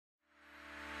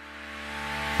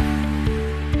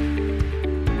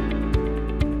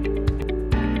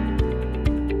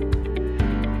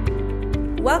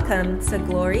Welcome to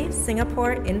Glory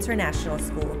Singapore International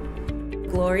School.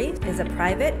 Glory is a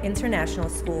private international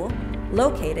school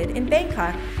located in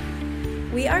Bangkok.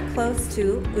 We are close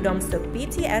to Udom Suk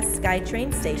BTS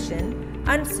SkyTrain station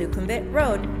on Sukhumvit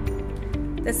Road.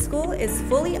 The school is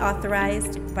fully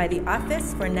authorized by the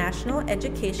Office for National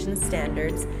Education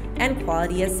Standards and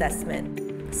Quality Assessment.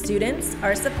 Students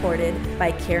are supported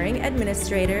by caring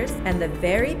administrators and the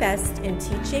very best in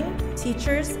teaching,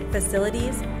 teachers,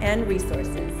 facilities, and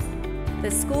resources.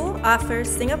 The school offers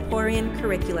Singaporean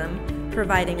curriculum,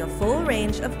 providing a full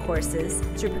range of courses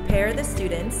to prepare the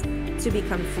students to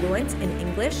become fluent in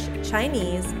English,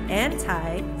 Chinese, and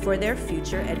Thai for their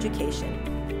future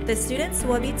education. The students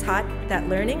will be taught that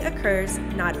learning occurs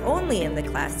not only in the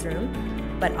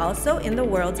classroom, but also in the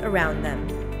world around them.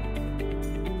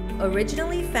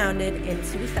 Originally founded in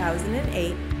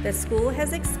 2008, the school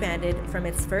has expanded from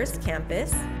its first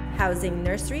campus, housing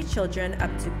nursery children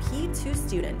up to P2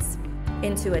 students,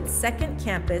 into its second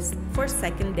campus for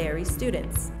secondary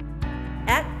students.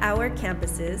 At our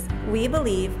campuses, we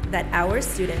believe that our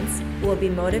students will be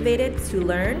motivated to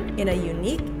learn in a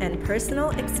unique and personal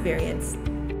experience.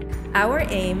 Our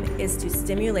aim is to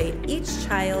stimulate each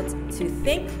child to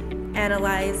think,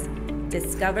 analyze,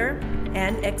 discover,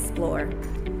 and explore.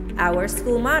 Our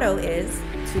school motto is,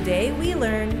 "Today we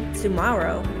learn,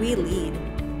 tomorrow we lead."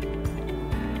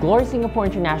 Glory Singapore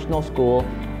International School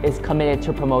is committed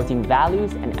to promoting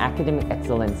values and academic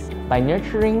excellence by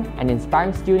nurturing and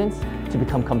inspiring students to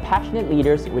become compassionate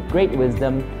leaders with great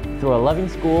wisdom through a loving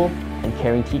school and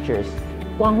caring teachers.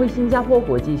 光辉新加坡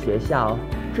国际学校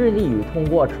致力于通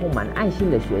过充满爱心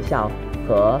的学校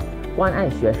和关爱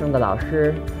学生的老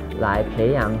师，来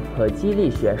培养和激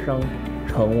励学生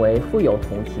成为富有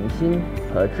同情心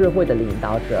和智慧的领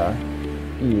导者，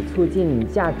以促进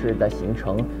价值的形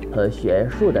成和学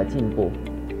术的进步。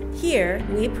Here,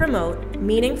 we promote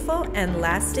meaningful and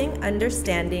lasting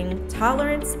understanding,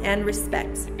 tolerance, and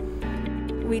respect.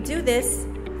 We do this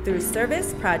through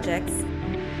service projects,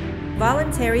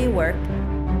 voluntary work,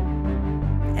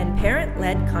 and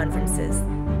parent-led conferences.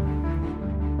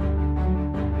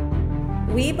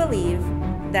 We believe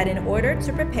that in order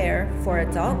to prepare for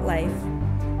adult life,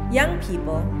 young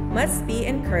people must be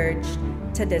encouraged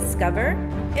to discover,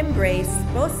 embrace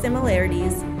both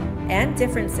similarities and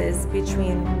differences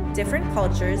between different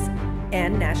cultures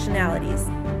and nationalities.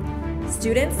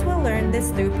 Students will learn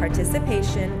this through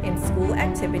participation in school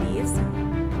activities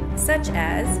such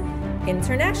as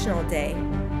International Day,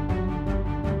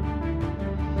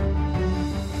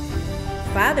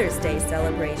 Father's Day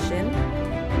celebration,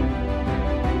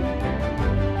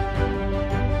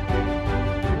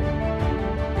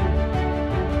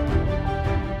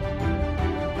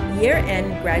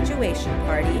 year-end graduation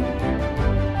party,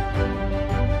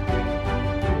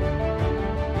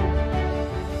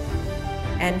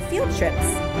 and field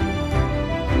trips,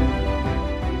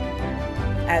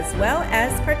 as well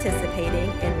as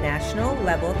participating in national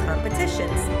level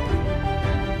competitions.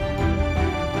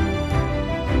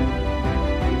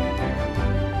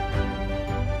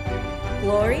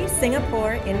 Glory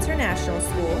Singapore International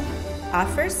School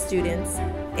offers students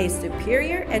a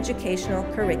superior educational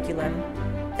curriculum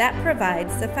that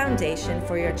provides the foundation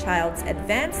for your child's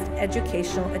advanced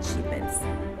educational achievements.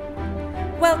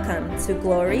 Welcome to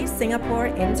Glory Singapore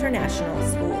International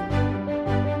School.